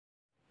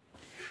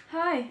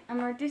Hi,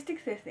 I'm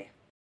Artistic Cece.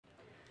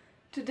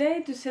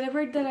 Today, to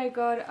celebrate that I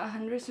got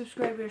 100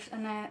 subscribers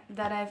and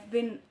that I've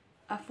been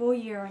a full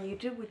year on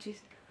YouTube, which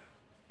is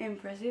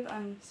impressive,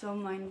 I'm so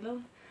mind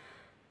blown.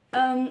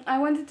 I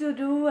wanted to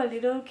do a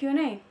little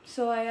Q&A,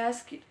 so I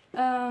asked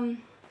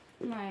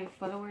my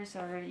followers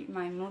or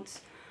my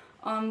moods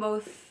on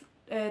both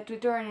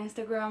Twitter and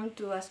Instagram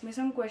to ask me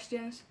some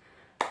questions,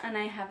 and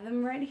I have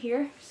them right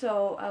here,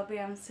 so I'll be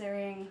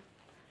answering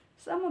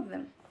some of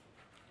them.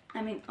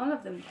 I mean, all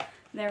of them.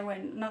 There were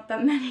not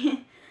that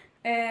many.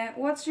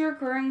 What's your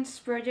current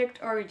project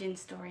origin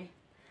story?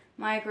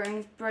 My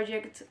current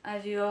project,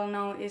 as you all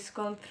know, is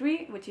called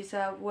 3, which is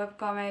a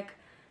webcomic,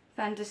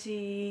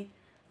 fantasy,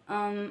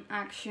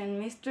 action,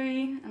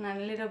 mystery, and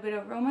a little bit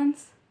of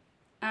romance.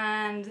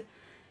 And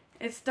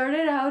it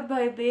started out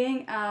by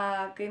being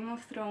a Game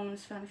of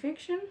Thrones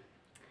fanfiction,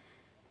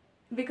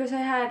 because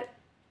I had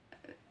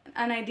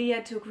an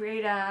idea to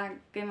create a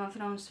Game of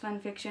Thrones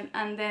fanfiction,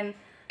 and then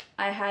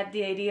I had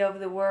the idea of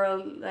the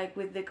world, like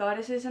with the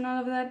goddesses and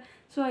all of that,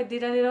 so I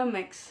did a little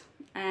mix,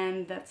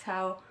 and that's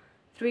how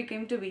 3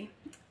 came to be.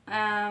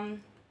 The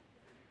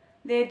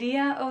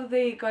idea of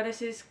the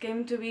goddesses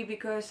came to be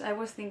because I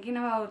was thinking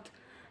about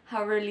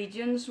how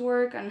religions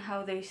work and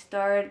how they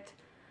start,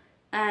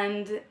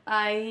 and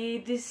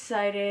I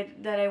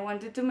decided that I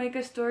wanted to make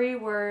a story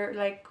where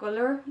like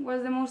color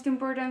was the most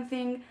important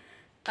thing.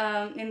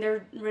 In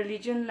their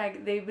religion,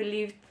 like they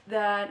believed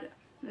that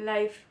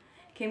life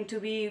came to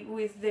be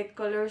with the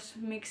colors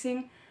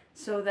mixing,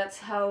 so that's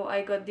how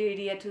I got the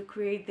idea to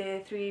create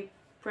the 3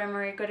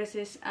 primary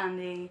goddesses and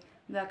the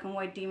black and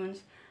white demons,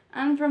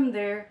 and from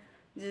there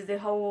just the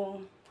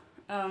whole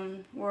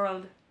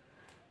world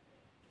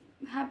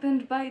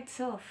happened by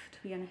itself,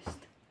 to be honest.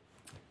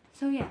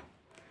 So yeah,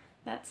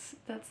 that's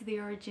the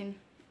origin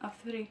of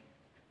 3.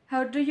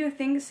 How do you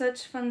think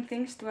such fun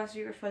things to ask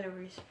your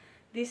followers?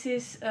 This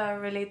is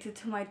related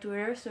to my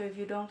Twitter, so if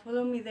you don't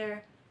follow me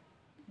there,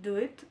 do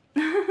it.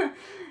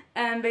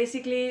 And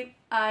basically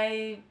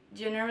I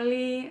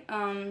generally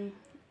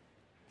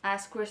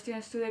ask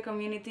questions to the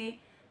community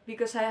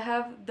because I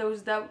have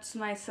those doubts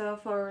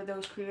myself or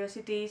those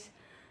curiosities.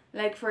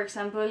 Like for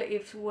example,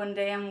 if one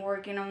day I'm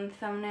working on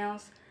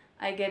thumbnails,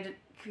 I get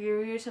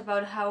curious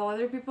about how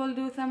other people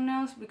do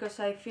thumbnails, because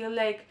I feel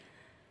like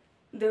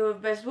the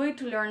best way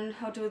to learn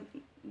how to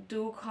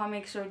do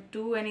comics or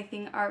do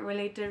anything art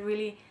related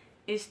really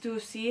is to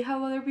see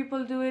how other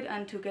people do it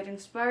and to get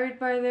inspired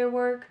by their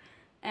work,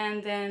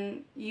 and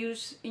then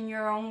use in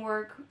your own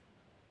work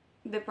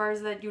the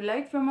parts that you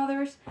like from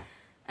others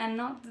and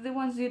not the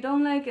ones you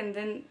don't like, and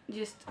then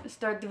just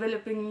start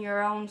developing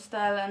your own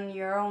style and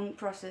your own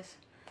process.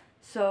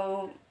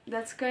 So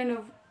that's kind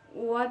of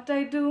what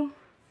I do.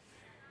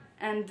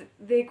 And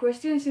the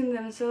questions in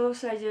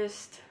themselves,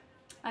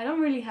 I don't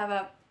really have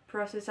a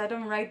process. I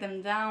don't write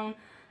them down.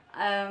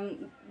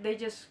 They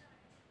just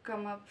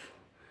come up.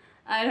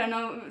 I don't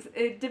know,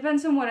 it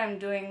depends on what I'm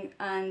doing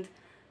and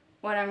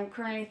what I'm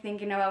currently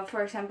thinking about.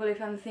 For example,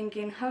 if I'm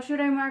thinking, how should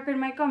I market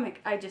my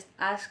comic? I just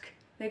ask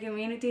the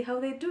community how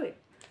they do it.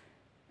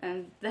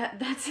 And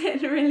that's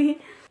it, really.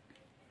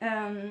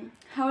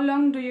 How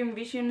long do you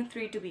envision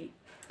 3 to be?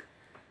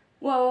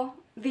 Well,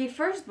 the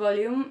first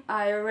volume,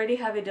 I already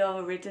have it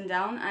all written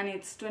down, and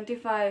it's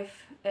 25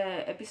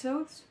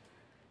 episodes.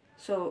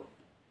 So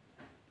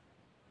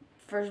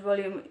first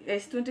volume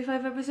is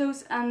 25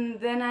 episodes, and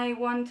then I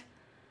want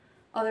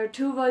other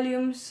 2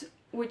 volumes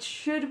which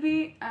should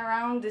be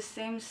around the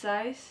same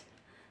size,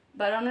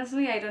 but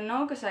honestly I don't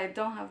know because I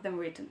don't have them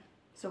written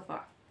so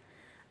far.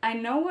 I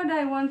know what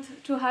I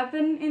want to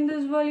happen in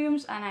those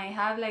volumes, and I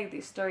have like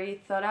the story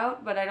thought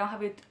out, but I don't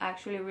have it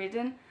actually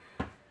written.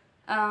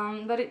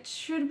 But it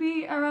should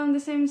be around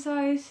the same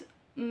size,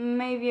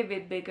 maybe a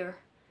bit bigger,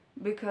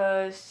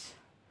 because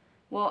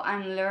well,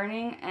 I'm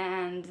learning,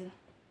 and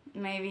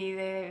maybe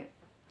the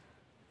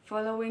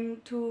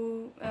following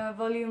 2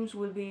 volumes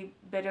will be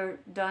better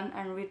done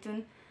and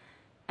written,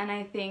 and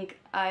I think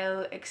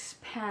I'll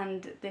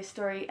expand the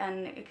story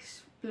and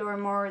explore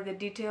more the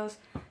details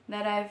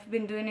that I've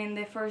been doing in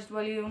the first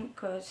volume,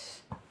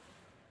 because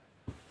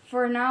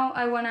for now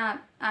I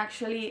wanna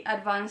actually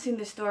advance in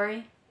the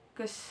story,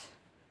 because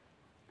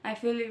I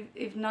feel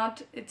if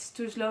not, it's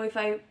too slow. If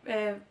I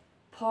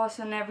pause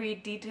on every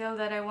detail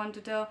that I want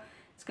to tell,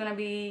 it's gonna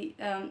be,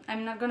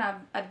 I'm not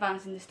gonna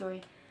advance in the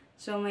story.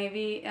 So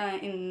maybe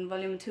in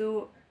volume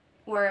 2,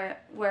 where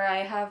I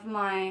have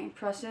my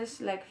process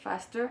like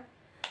faster,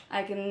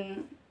 I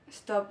can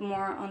stop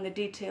more on the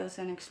details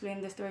and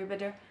explain the story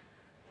better.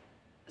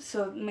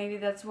 So maybe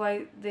that's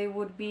why they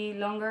would be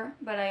longer,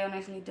 but I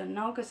honestly don't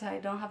know because I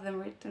don't have them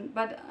written.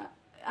 But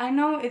I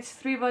know it's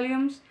 3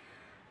 volumes,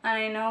 and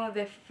I know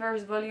the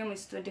first volume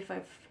is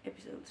 25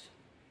 episodes.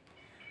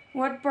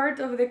 What part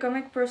of the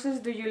comic process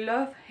do you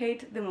love,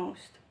 hate the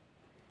most?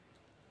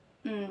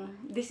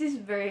 This is a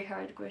very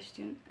hard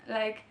question.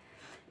 Like,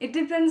 it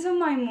depends on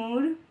my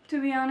mood, to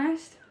be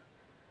honest.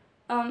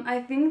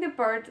 I think the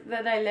part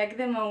that I like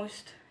the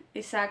most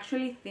is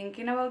actually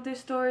thinking about the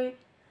story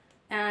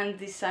and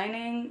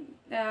designing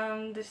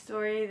the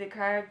story, the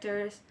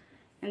characters,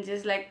 and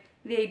just like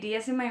the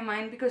ideas in my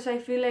mind, because I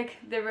feel like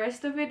the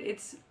rest of it,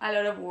 it's a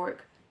lot of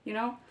work, you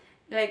know?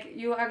 Like,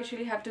 you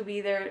actually have to be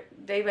there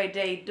day by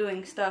day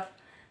doing stuff,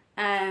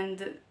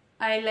 and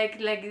I like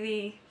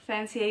the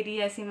fancy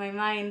ideas in my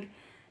mind,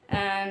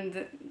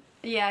 and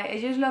yeah, I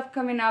just love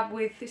coming up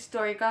with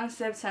story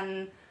concepts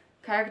and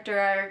character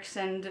arcs,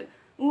 and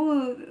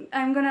ooh,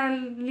 I'm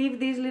gonna leave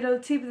this little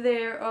tip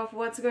there of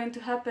what's going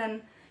to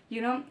happen,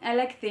 you know? I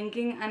like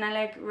thinking and I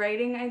like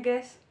writing, I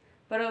guess,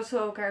 but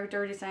also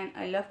character design.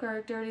 I love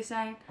character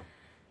design.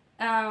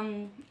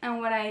 And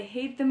what I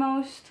hate the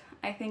most,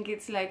 I think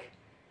it's like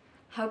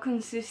how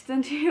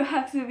consistent you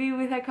have to be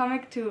with a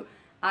comic to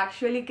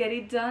actually get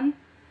it done,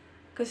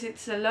 because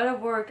it's a lot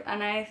of work,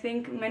 and I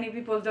think many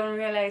people don't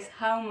realize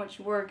how much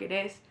work it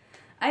is.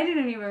 I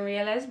didn't even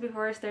realize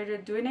before I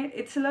started doing it.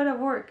 It's a lot of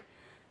work,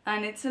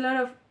 and it's a lot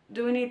of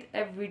doing it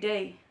every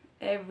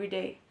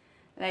day,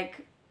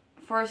 like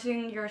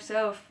forcing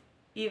yourself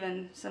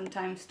even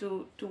sometimes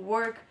to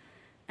work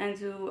and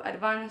to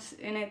advance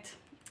in it.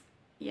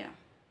 Yeah,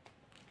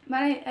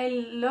 but I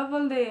love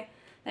all the,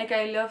 like,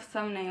 I love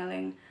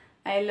thumbnailing,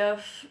 I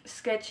love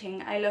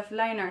sketching, I love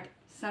line art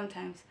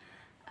sometimes.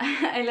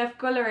 I love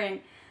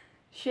coloring,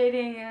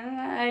 shading.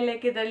 I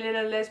like it a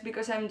little less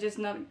because I'm just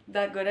not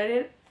that good at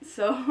it,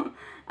 so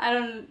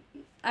I'm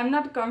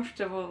not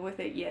comfortable with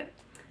it yet.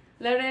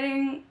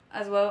 Lettering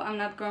as well, I'm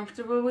not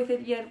comfortable with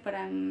it yet, but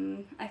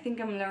I think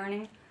I'm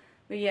learning.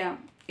 But yeah,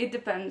 it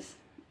depends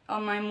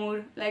on my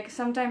mood. Like,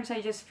 sometimes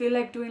I just feel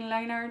like doing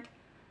line art,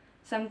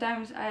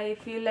 sometimes I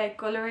feel like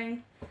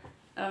coloring,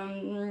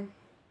 and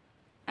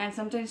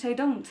sometimes I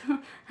don't.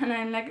 And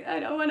I'm like, I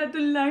don't want to do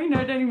line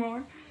art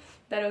anymore.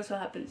 That also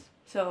happens.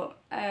 So,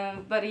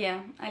 but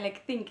yeah, I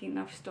like thinking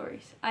of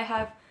stories. I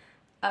have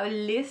a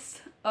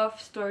list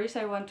of stories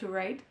I want to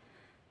write.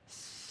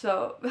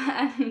 So,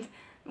 and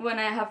when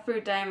I have free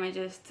time, I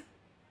just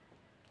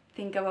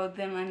think about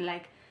them and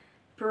like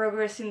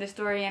progress in the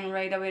story and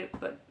write a bit.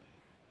 But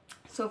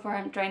so far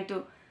I'm trying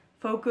to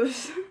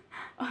focus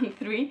on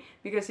 3,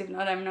 because if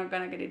not, I'm not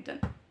gonna get it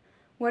done.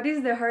 What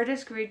is the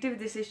hardest creative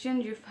decision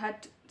you've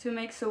had to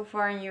make so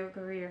far in your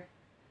career?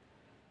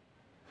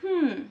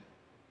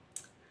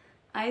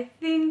 I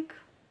think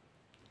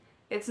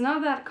it's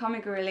not that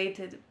comic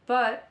related,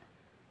 but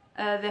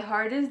the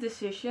hardest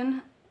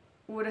decision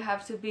would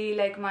have to be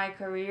like my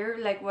career,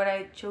 like what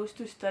I chose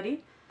to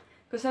study,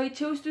 because I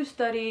chose to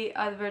study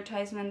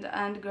advertisement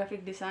and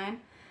graphic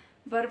design,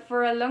 but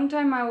for a long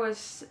time I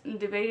was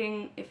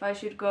debating if I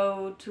should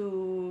go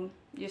to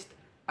just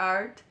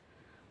art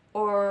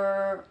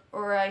or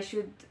I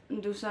should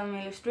do some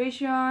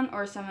illustration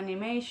or some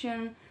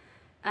animation,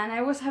 and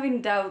I was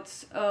having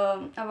doubts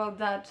about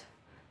that,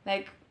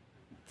 like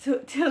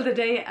till the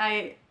day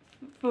I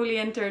fully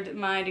entered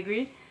my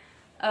degree.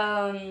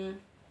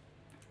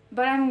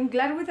 But I'm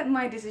glad with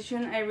my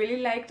decision. I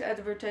really liked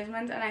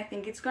advertisement, and I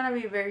think it's gonna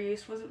be very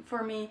useful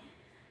for me,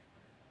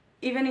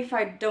 even if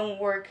I don't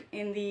work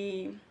in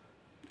the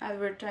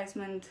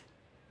advertisement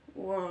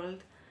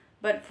world.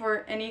 But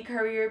for any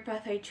career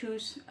path I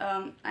choose,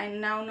 I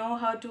now know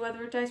how to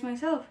advertise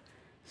myself.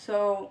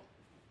 So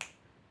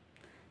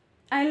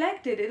I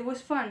liked it, it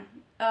was fun.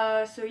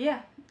 So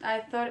yeah,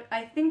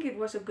 I think it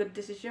was a good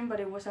decision, but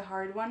it was a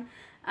hard one.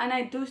 And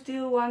I do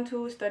still want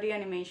to study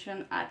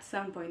animation at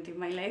some point in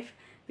my life,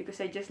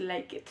 because I just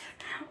like it.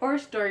 Or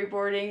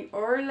storyboarding,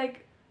 or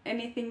like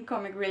anything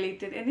comic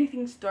related,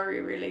 anything story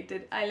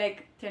related. I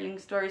like telling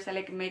stories, I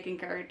like making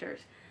characters.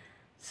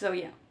 So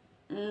yeah,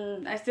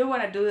 I still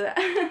want to do that.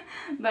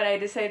 But I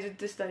decided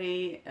to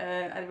study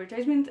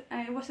advertisement,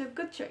 and it was a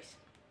good choice.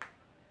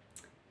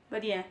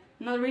 But yeah,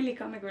 not really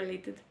comic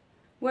related.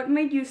 What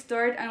made you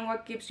start and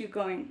what keeps you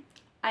going?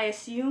 I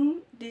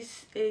assume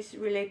this is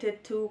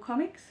related to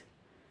comics.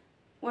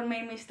 What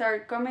made me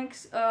start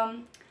comics?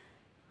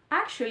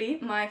 Actually,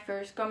 my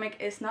first comic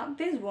is not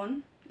this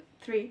one,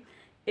 3.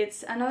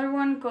 It's another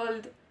one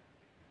called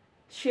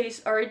Chase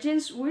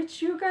Origins,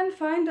 which you can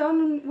find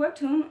on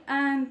Webtoons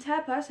and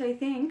Tapas, I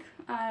think.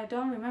 I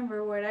don't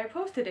remember where I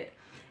posted it.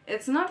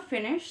 It's not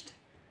finished.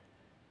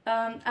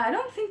 I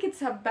don't think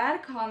it's a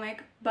bad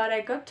comic, but I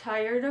got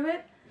tired of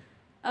it.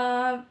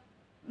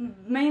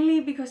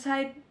 Mainly because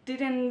I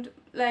didn't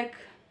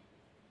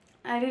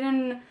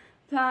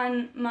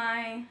plan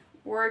my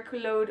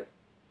workload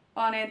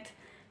on it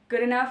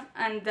good enough,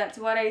 and that's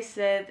what I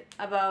said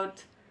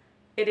about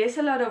it is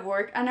a lot of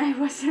work, and I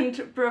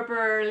wasn't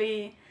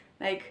properly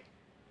like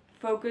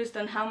focused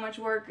on how much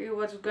work it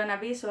was gonna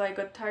be, so I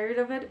got tired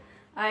of it.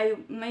 I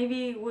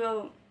maybe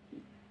will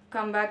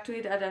come back to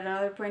it at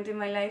another point in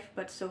my life,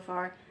 but so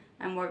far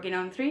I'm working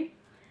on 3.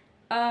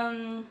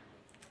 And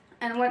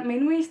what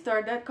made me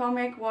start that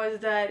comic was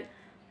that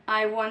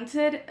I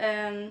wanted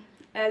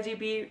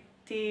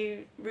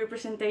LGBT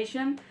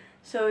representation.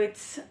 So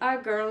it's a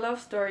girl love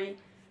story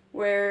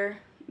where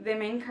the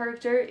main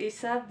character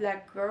is a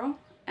black girl,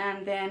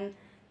 and then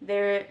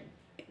their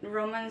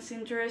romance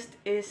interest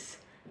is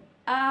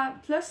a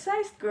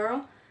plus-sized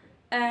girl,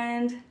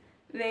 and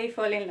they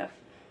fall in love.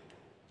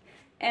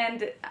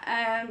 and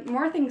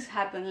more things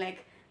happen,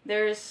 like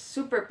there's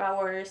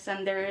superpowers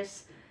and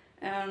there's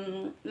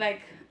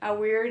like a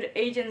weird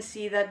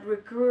agency that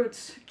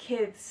recruits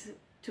kids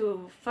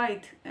to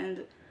fight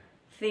and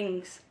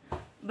things.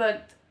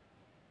 But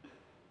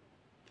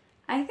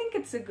I think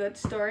it's a good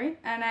story,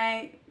 and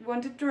I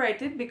wanted to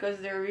write it because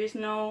there is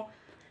no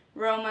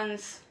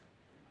romance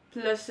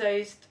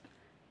plus-sized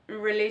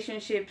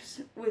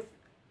relationships with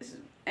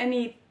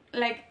any,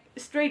 like,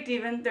 straight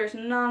even, there's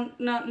none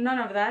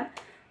of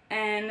that,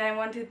 and I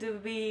wanted to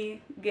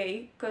be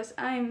gay because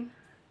I'm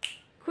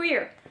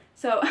queer,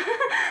 so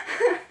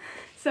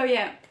so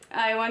yeah,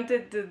 I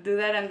wanted to do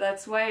that, and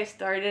that's why I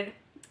started.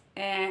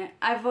 And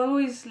I've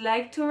always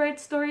liked to write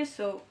stories,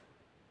 so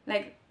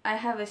like I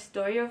have a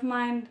story of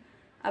mine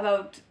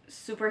about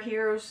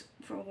superheroes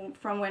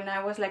from when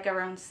I was like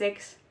around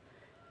 6,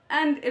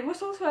 and it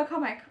was also a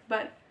comic,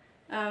 but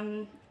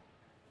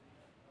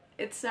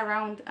it's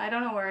around, I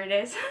don't know where it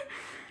is.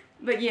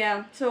 But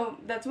yeah, so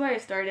that's why I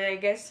started, I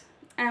guess.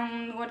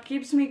 And what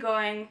keeps me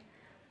going,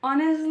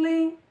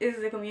 honestly,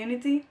 is the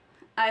community.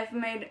 I've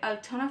made a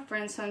ton of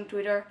friends on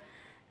Twitter,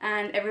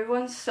 and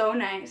everyone's so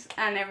nice,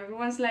 and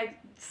everyone's like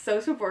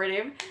so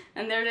supportive,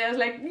 and they're just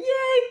like,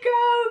 yay,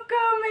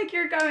 go make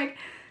your comic.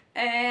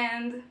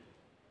 And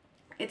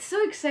it's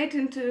so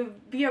exciting to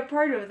be a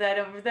part of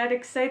that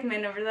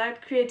excitement, of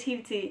that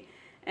creativity,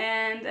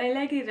 and I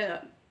like it a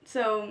lot.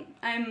 So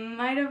I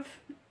might have,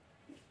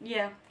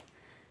 yeah,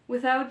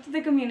 without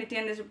the community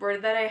and the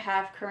support that I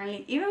have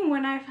currently, even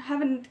when I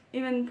haven't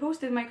even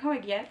posted my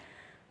comic yet,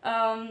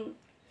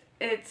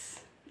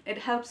 it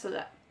helps a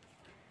lot.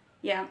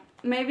 Yeah,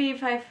 maybe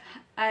if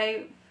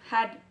I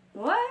had,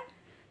 what?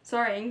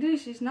 Sorry,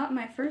 English is not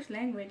my first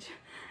language.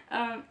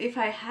 If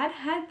I had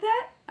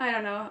that, I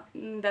don't know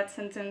that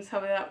sentence, how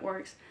that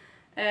works.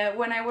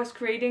 When I was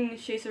creating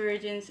She's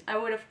Origins, I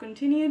would have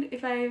continued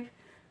if I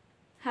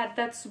had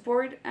that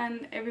support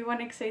and everyone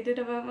excited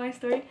about my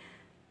story.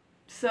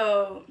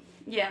 So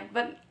yeah,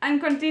 but I'm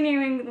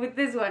continuing with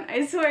this one,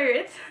 I swear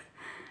it.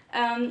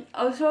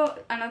 Also,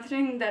 another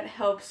thing that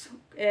helps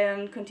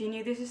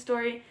continue this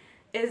story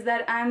is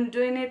that I'm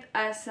doing it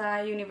as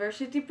a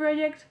university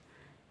project.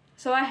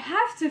 So I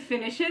have to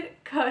finish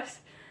it because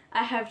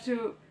I have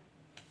to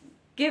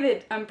give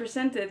it and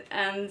present it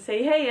and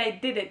say, hey, I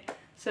did it.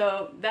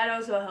 So that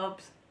also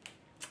helps.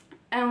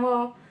 And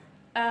well,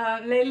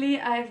 lately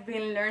I've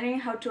been learning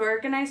how to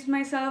organize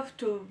myself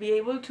to be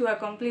able to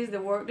accomplish the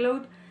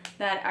workload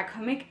that a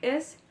comic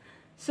is.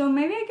 So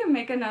maybe I can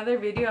make another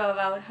video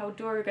about how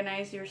to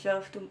organize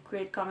yourself to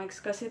create comics,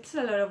 because it's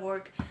a lot of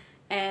work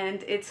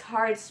and it's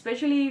hard,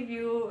 especially if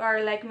you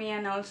are like me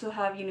and also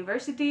have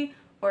university,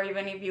 or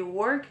even if you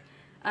work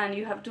and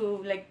you have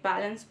to like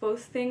balance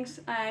both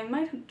things. I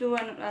might do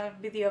a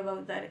video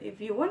about that if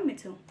you want me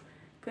to,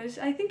 because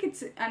I think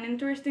it's an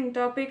interesting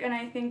topic, and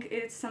I think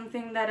it's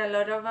something that a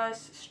lot of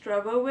us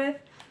struggle with,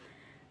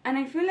 and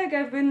I feel like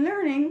I've been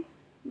learning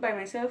by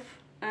myself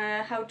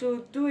how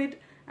to do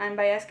it, and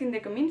by asking the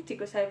community,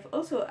 because I've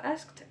also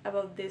asked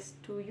about this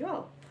to you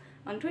all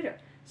on Twitter.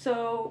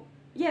 So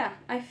yeah,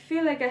 I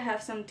feel like I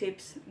have some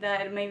tips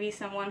that maybe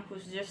someone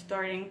who's just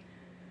starting,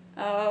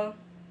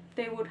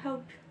 they would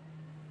help.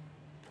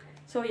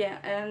 So yeah,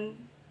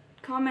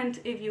 comment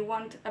if you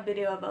want a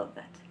video about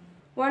that.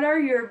 What are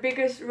your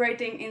biggest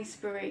writing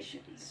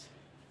inspirations?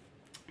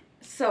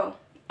 So,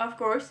 of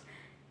course,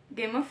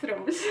 Game of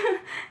Thrones,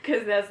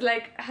 because that's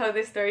like how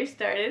the story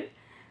started.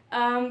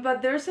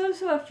 But there's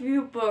also a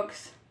few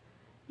books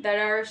that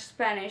are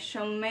Spanish,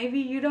 so maybe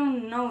you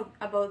don't know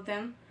about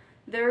them.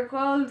 They're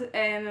called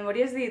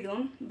Memorias de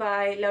Idhún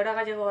by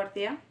Gallego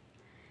García,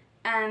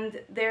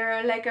 and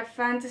they're like a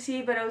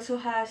fantasy but also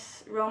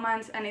has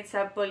romance, and it's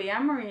a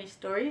polyamory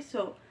story,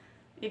 so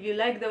if you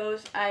like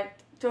those, I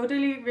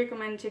totally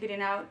recommend checking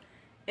it out.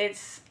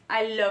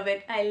 I love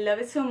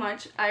it so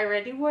much. I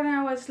read it when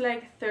I was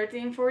like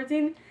 13,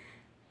 14,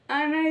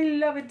 and I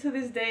love it to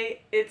this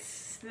day.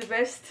 It's the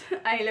best.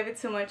 I love it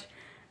so much,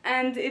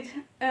 and it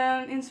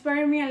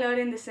inspired me a lot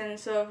in the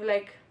sense of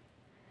like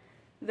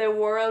the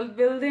world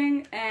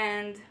building,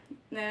 and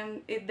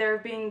there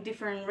being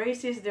different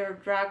races. There are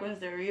dragons,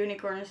 there are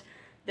unicorns,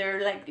 there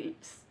are like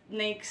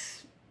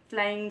snakes,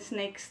 flying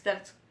snakes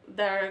that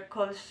are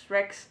called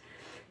Shreks.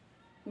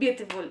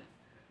 Beautiful.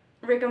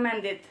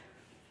 Recommend it.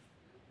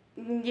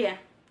 Yeah.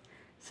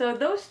 So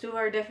those two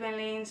are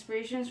definitely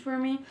inspirations for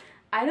me.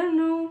 I don't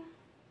know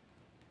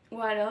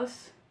what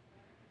else.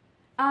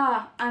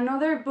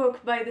 Another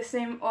book by the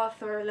same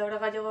author,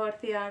 Gallego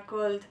García,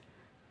 called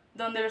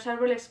Donde,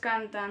 árboles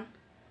cantan,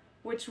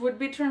 which would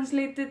be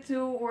translated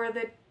to Where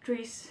the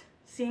Trees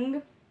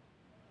Sing.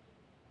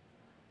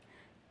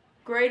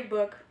 Great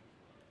book.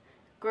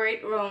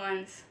 Great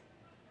romance.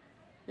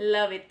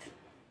 Love it.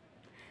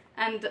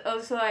 And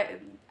also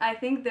I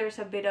think there's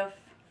a bit of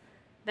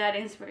that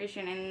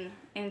inspiration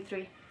in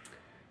 3.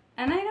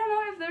 And I don't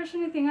know if there's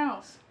anything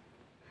else.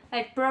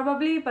 Like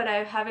probably, but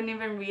I haven't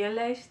even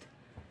realized.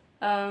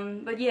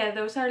 But yeah,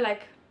 those are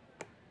like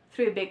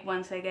 3 big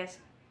ones, I guess.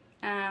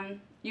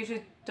 You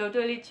should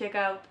totally check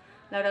out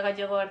Laura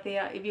Gallego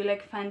García. If you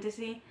like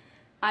fantasy,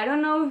 I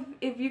don't know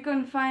if you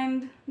can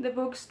find the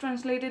books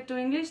translated to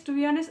English, to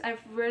be honest.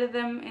 I've read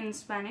them in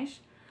Spanish,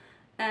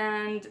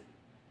 and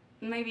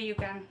maybe you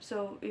can.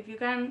 So if you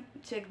can,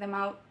 check them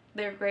out.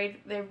 They're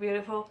great, they're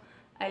beautiful,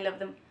 I love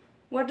them.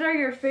 What are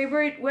your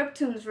favorite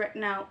webtoons right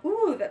now?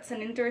 Ooh, that's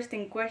an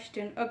interesting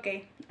question.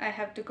 Okay, I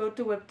have to go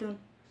to Webtoon.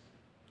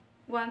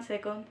 1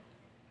 second.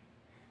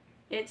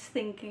 It's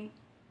thinking.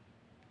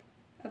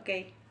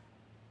 Okay.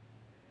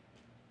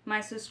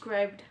 My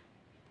subscribed.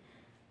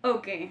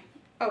 Okay.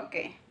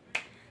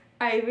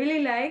 I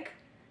really like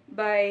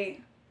by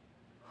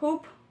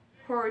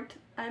HopeHjort.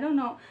 I don't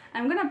know.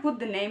 I'm gonna put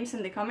the names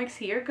in the comics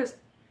here because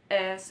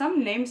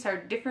some names are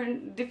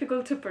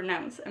difficult to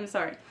pronounce. I'm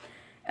sorry.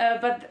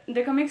 But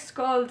the comic's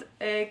called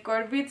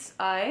Corvid's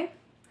I.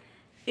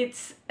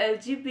 It's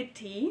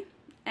LGBT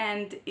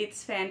and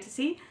it's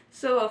fantasy,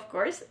 so of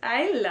course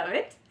I love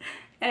it.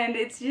 And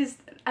it's just,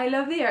 I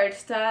love the art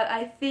style.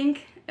 I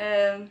think,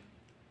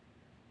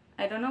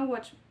 I don't know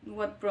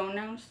what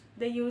pronouns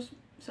they use,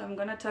 so I'm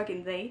gonna talk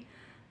in they.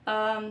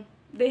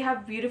 They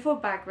have beautiful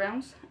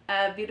backgrounds,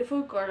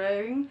 beautiful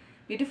coloring,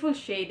 beautiful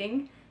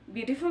shading,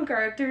 beautiful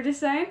character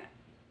design,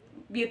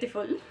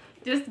 beautiful,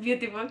 just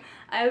beautiful.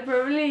 I'll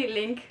probably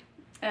link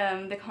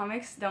the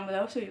comics down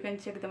below so you can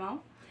check them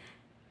out.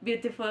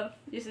 Beautiful,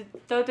 you should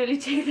totally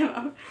check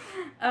them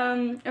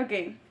out.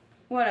 Okay,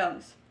 what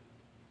else?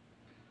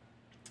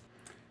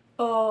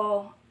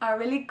 Oh, a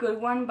really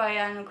good one by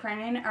an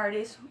Ukrainian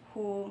artist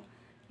who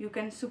you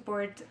can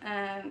support,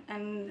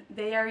 and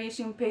they are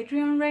using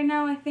Patreon right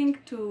now, I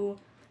think, to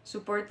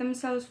support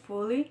themselves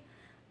fully.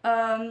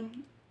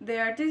 The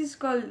artist is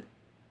called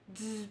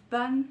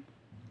Dzuban.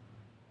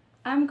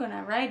 I'm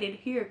gonna write it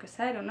here because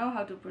I don't know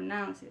how to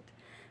pronounce it.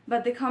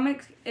 But the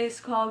comic is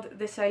called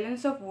The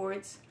Silence of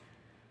Words.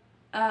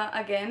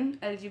 Again,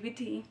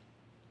 LGBT.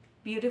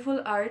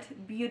 Beautiful art,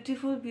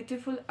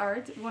 beautiful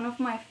art. One of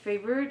my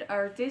favorite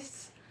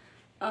artists.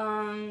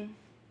 And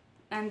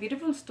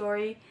beautiful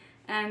story.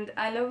 And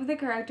I love the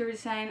character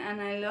design,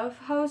 and I love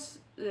how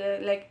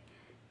like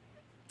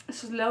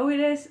slow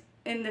it is,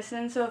 in the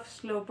sense of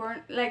slow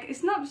burn. Like,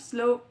 it's not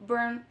slow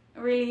burn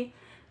really,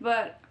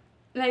 but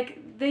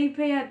like they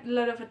pay a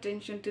lot of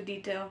attention to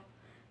detail,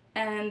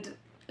 and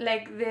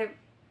like the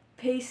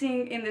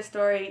pacing in the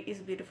story is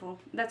beautiful.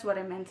 That's what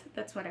I meant.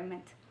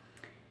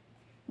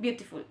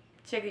 Beautiful.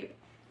 Check it.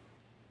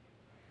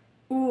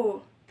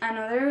 Ooh,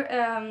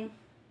 another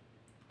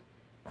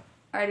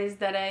artist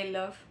that I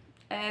love.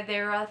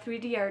 There are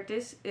 3D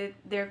artists.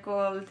 They're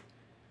called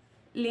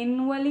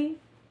Linwelly.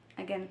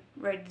 Again,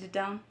 write it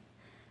down.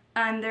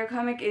 And their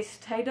comic is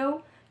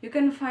Taiduo. You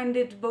can find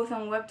it both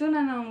on Webtoon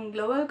and on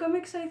Global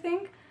Comics, I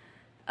think.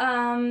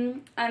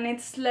 And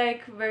it's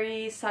like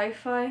very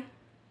sci-fi.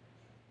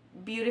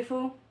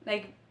 Beautiful,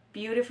 like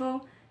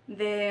beautiful.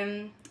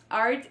 The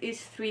art is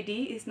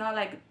 3D, it's not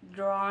like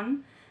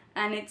drawn,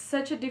 and it's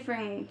such a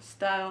different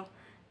style,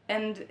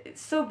 and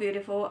it's so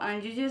beautiful,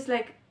 and you just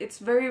like, it's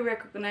very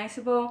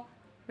recognizable,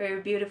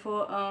 very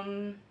beautiful.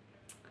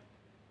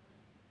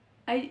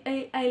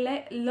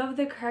 I love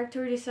the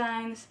character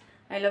designs,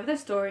 I love the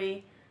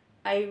story,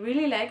 I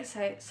really like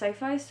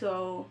sci-fi,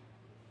 so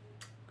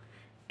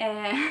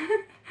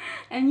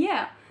and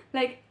yeah,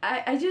 like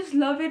I just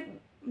love it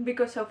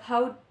because of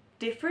how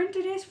different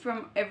it is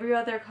from every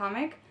other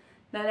comic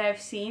that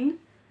I've seen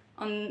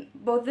on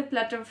both the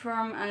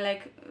platform and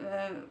like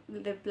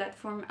the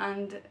platform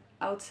and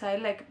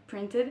outside, like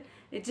printed.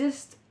 It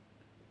just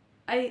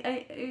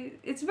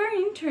it's very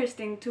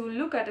interesting to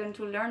look at and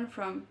to learn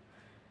from.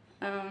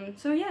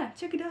 So yeah,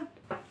 check it out.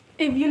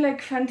 If you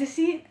like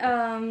fantasy,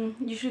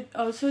 you should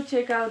also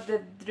check out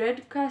the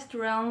Dreadcast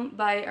Realm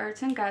by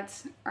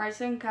Arts&Kats.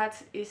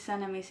 Arts&Kats is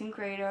an amazing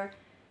creator.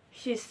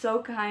 She's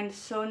so kind,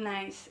 so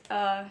nice.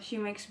 She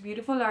makes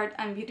beautiful art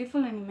and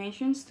beautiful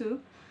animations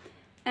too.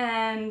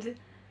 And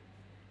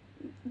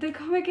the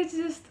comic is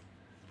just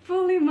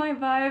fully my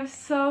vibe,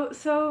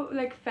 so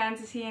like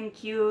fantasy and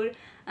cute,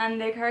 and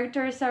the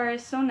characters are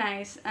so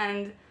nice,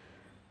 and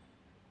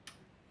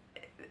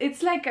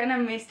it's like kind of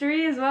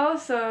mystery as well,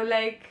 so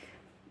like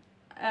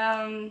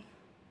I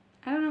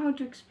don't know how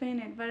to explain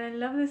it, but I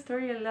love the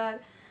story a lot.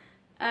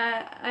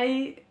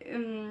 I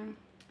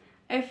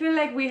feel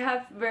like we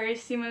have very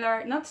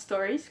similar, not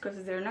stories,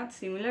 because they're not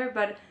similar,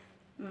 but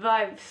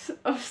vibes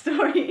of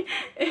story,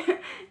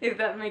 if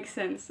that makes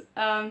sense.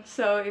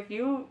 So if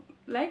you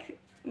like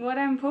what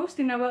I'm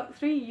posting about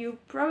 3, you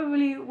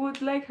probably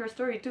would like her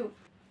story too.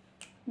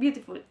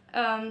 Beautiful.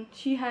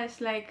 She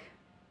has like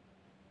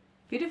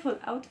beautiful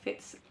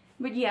outfits.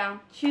 But yeah,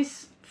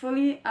 she's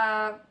fully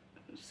a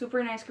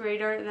super nice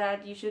creator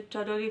that you should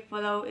totally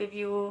follow if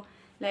you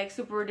like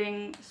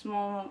supporting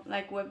small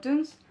like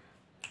webtoons.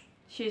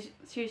 She's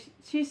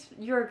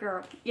your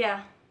girl.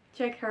 Yeah,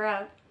 check her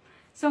out.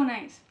 So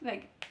nice,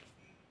 like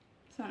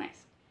so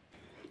nice.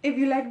 If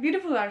you like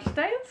beautiful art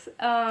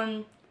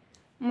styles,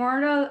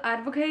 Mortal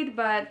Advocate,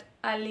 but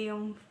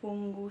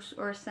aliumgungus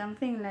or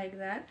something like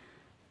that.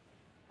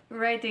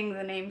 Writing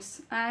the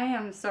names, I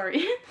am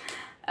sorry.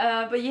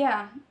 But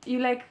yeah, you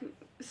like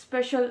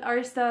special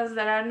art styles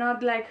that are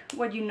not like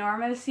what you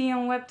normally see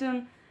on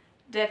Webtoon,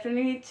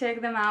 definitely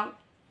check them out.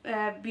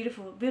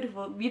 Beautiful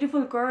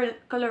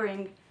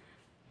coloring.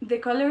 The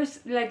colors,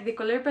 like the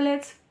color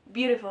palettes,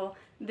 beautiful.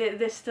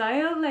 The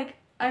style, like,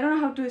 I don't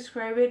know how to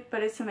describe it,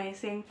 but it's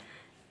amazing.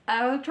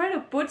 I will try to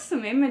put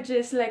some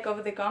images like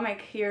of the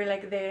comic here,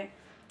 like the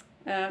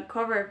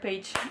cover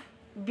page.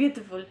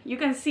 Beautiful, you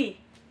can see,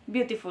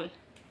 beautiful.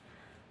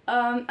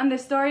 And the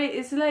story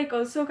is like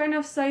also kind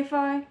of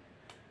sci-fi,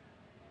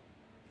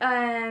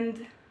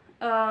 and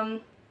the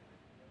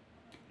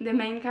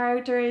main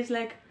character is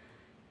like,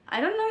 I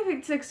don't know if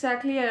it's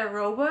exactly a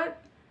robot,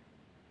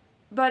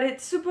 but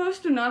it's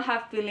supposed to not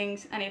have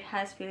feelings, and it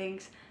has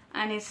feelings,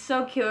 and it's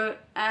so cute,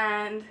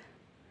 and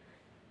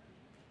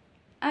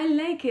I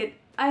like it.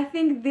 I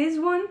think this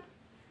one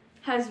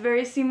has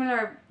very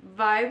similar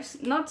vibes,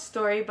 not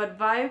story, but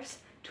vibes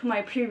to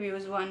my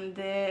previous one,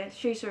 the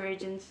Chase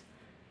Origins.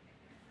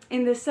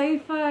 In the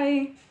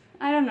sci-fi,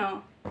 I don't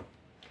know,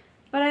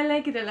 but I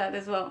like it a lot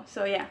as well,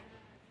 so yeah,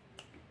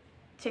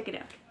 check it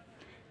out.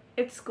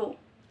 It's cool,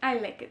 I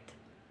like it.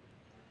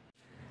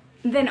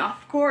 Then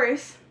of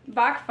course,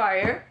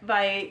 Backfire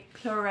by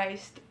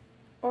Chlolorized,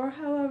 or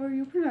however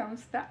you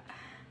pronounce that.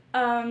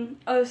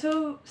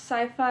 Also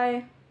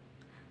sci-fi,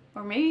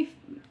 or maybe,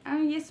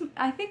 yes,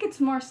 I think it's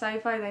more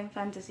sci-fi than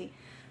fantasy,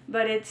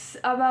 but it's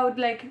about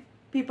like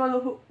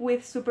people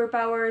with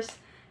superpowers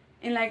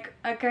in like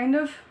a kind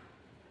of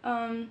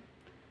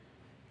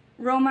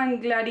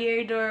Roman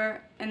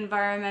gladiator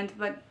environment,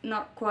 but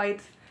not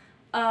quite.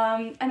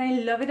 And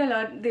I love it a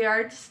lot. The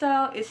art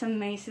style is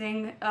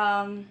amazing.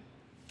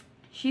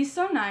 She's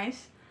so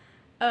nice.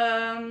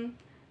 I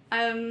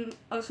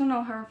also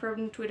know her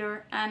from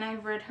Twitter, and I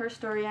read her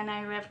story, and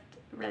I read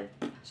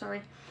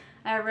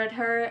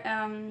her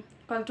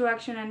call to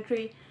action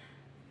entry.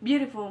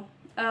 Beautiful,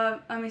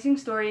 amazing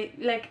story.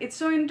 Like, it's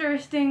so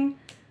interesting.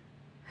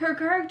 Her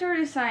character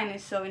design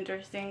is so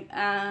interesting,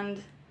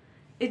 and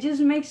it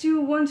just makes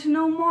you want to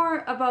know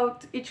more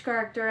about each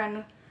character,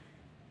 and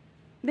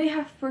they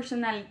have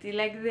personality.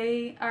 Like,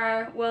 they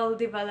are well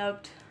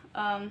developed.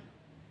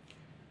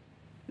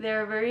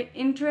 They're very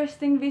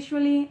interesting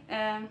visually,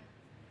 and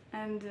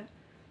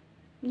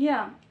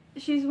yeah,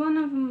 she's one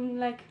of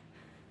like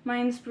my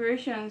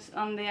inspirations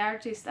on the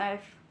artist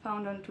I've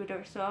found on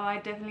Twitter, so I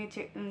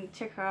definitely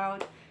check her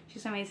out.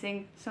 She's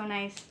amazing, so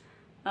nice.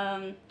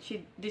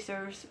 She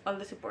deserves all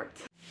the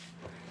support.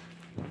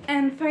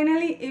 And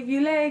finally, if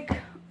you like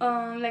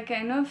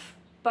kind of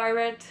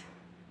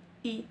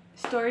pirate-y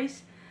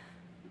stories,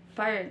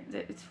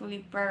 it's fully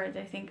pirate,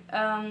 I think,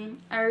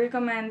 I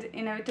recommend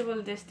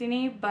Inevitable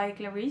Destiny by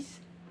Claricee,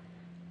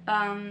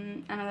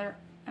 another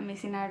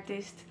amazing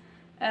artist.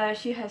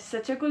 She has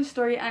such a cool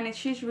story, and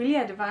she's really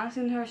advanced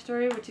in her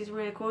story, which is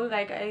really cool.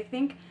 Like, I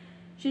think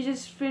she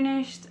just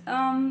finished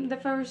the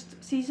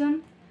first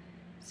season,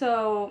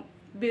 so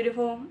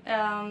beautiful.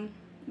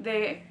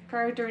 The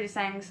character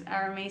designs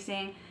are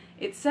amazing.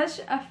 It's such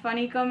a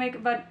funny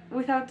comic, but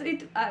without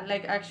it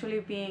like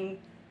actually being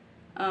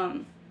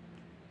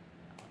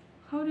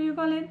how do you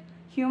call it?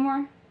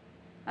 Humor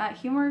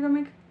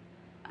comic?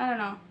 I don't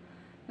know.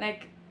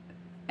 Like,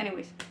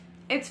 anyways,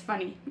 it's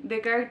funny. The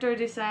character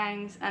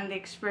designs and the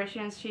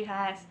expressions she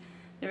has,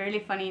 they're really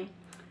funny.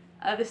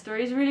 The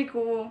story is really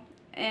cool,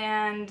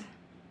 and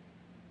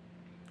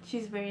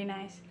she's very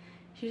nice.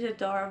 She's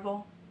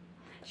adorable.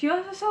 She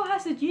also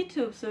has a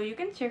YouTube, so you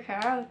can check her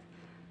out.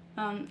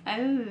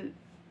 I'll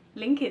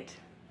link it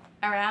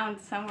around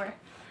somewhere.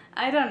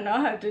 I don't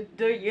know how to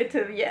do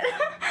YouTube yet.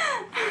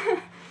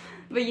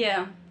 But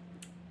yeah,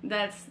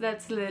 that's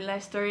the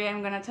last story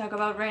I'm gonna talk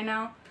about right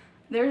now.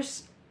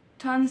 There's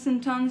tons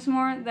and tons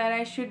more that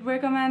I should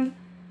recommend.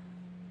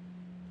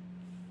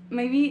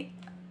 Maybe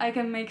I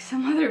can make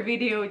some other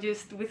video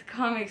just with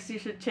comics you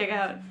should check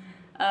out,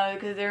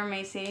 because they're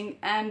amazing.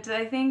 And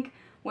I think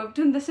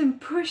Webtoon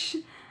doesn't push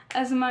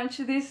as much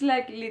these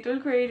like little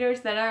creators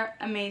that are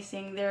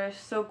amazing. They're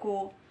so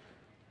cool,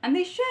 and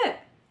they should.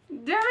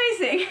 They're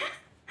amazing.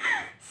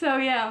 So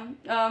yeah,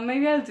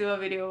 maybe I'll do a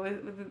video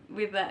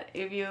with that.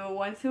 If you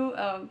want to,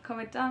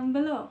 comment down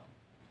below.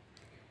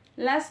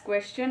 Last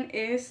question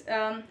is,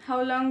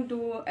 how long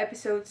do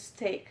episodes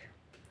take?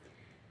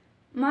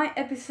 My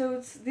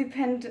episodes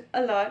depend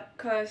a lot,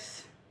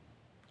 because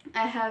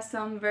I have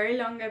some very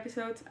long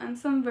episodes and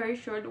some very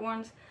short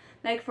ones.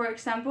 Like, for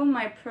example,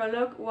 my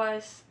prologue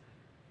was,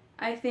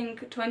 I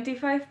think,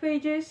 25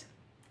 pages,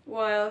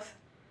 whilst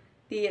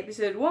the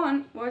episode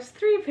 1 was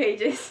 3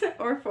 pages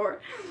or 4.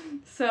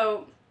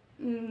 So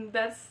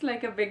that's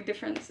like a big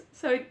difference.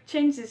 So it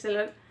changes a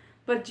lot.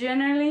 But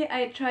generally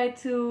I try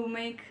to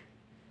make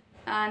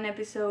an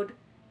episode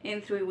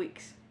in 3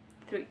 weeks.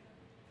 3.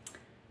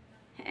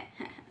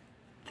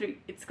 3.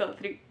 It's called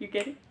 3. You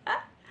get it?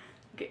 Ah?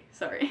 Okay,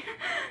 sorry.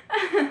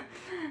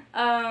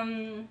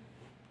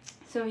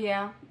 So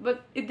yeah,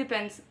 but it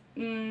depends.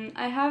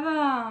 I have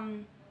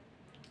a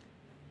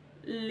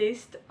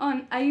list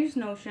on, I use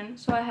Notion,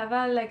 so I have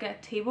a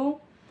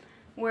table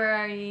where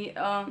I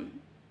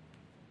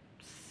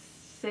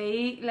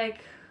say like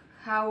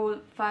how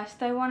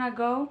fast I wanna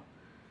go.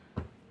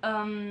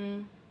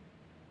 I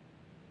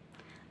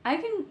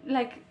can,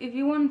 like, if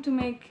you want to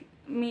make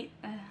me,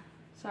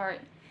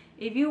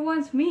 if you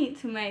want me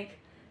to make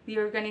the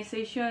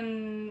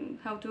organization,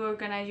 how to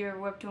organize your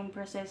webtoon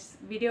process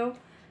video,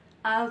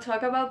 I'll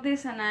talk about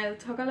this, and I'll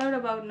talk a lot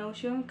about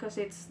Notion because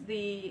it's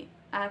the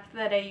app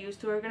that I use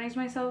to organize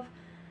myself.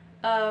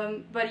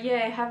 But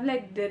yeah, I have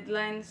like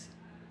deadlines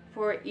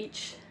for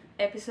each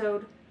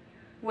episode,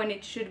 when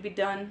it should be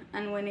done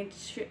and when it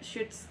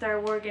should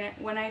start working,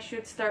 when I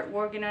should start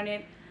working on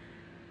it.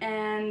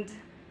 And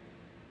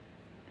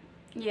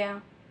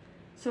yeah,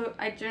 so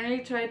I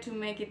generally try to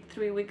make it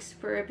 3 weeks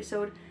per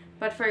episode,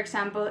 but for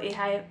example,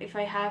 if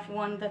I have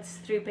one that's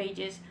 3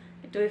 pages,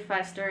 I do it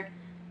faster,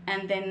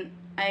 and then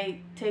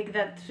I take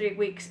that 3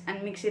 weeks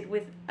and mix it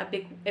with a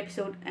big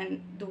episode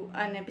and do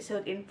an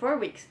episode in 4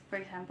 weeks, for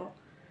example,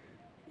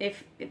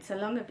 if it's a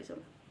long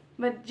episode.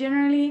 But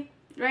generally,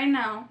 right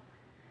now,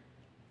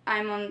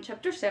 I'm on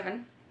chapter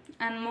 7,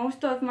 and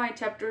most of my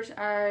chapters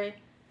are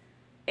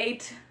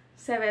 8,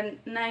 7,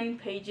 9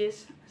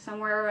 pages,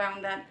 somewhere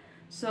around that,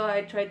 so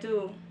I try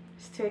to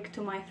stick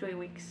to my 3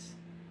 weeks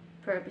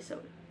per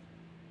episode.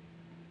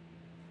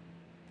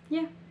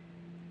 Yeah.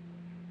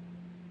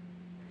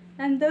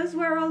 And those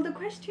were all the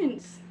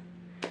questions.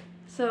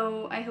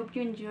 So I hope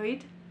you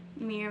enjoyed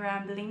me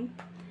rambling.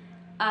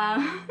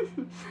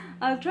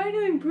 I'll try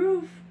to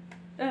improve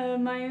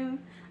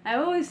I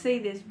always say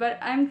this, but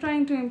I'm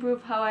trying to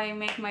improve how I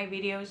make my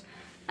videos,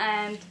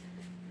 and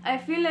I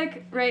feel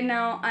like right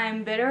now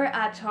I'm better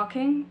at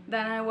talking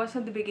than I was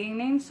at the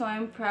beginning, so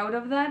I'm proud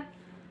of that.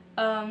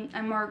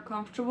 I'm more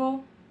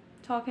comfortable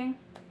talking,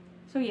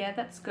 so yeah,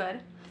 that's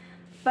good.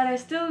 But I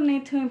still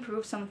need to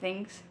improve some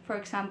things. For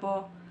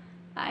example,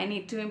 I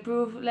need to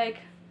improve like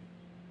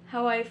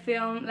how I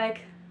film,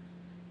 like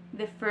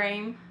the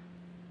frame,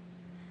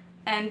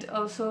 and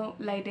also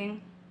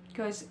lighting,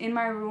 because in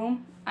my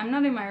room, I'm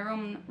not in my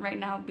room right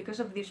now because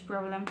of this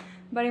problem,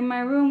 but in my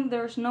room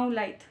there's no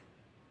light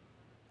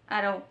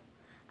at all.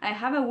 I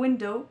have a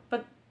window,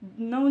 but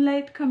no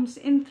light comes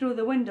in through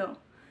the window,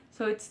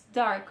 so it's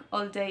dark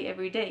all day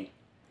every day,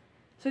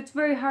 so it's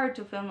very hard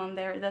to film on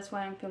there. That's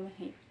why I'm filming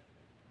here.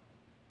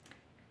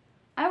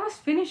 I was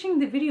finishing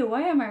the video.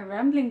 Why am I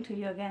rambling to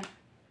you again?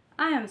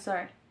 I am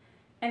sorry.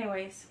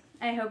 Anyways,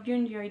 I hope you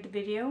enjoyed the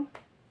video.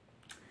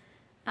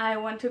 I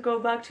want to go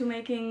back to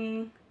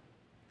making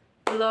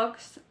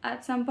vlogs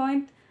at some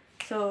point,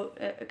 so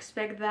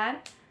expect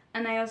that.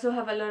 And I also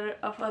have a lot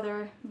of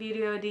other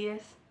video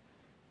ideas,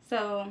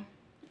 so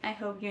I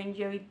hope you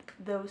enjoyed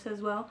those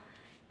as well.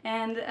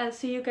 And I'll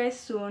see you guys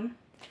soon.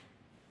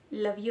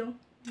 Love you.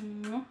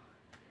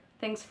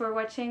 Thanks for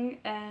watching,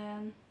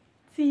 and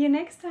see you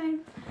next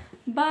time.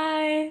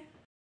 Bye.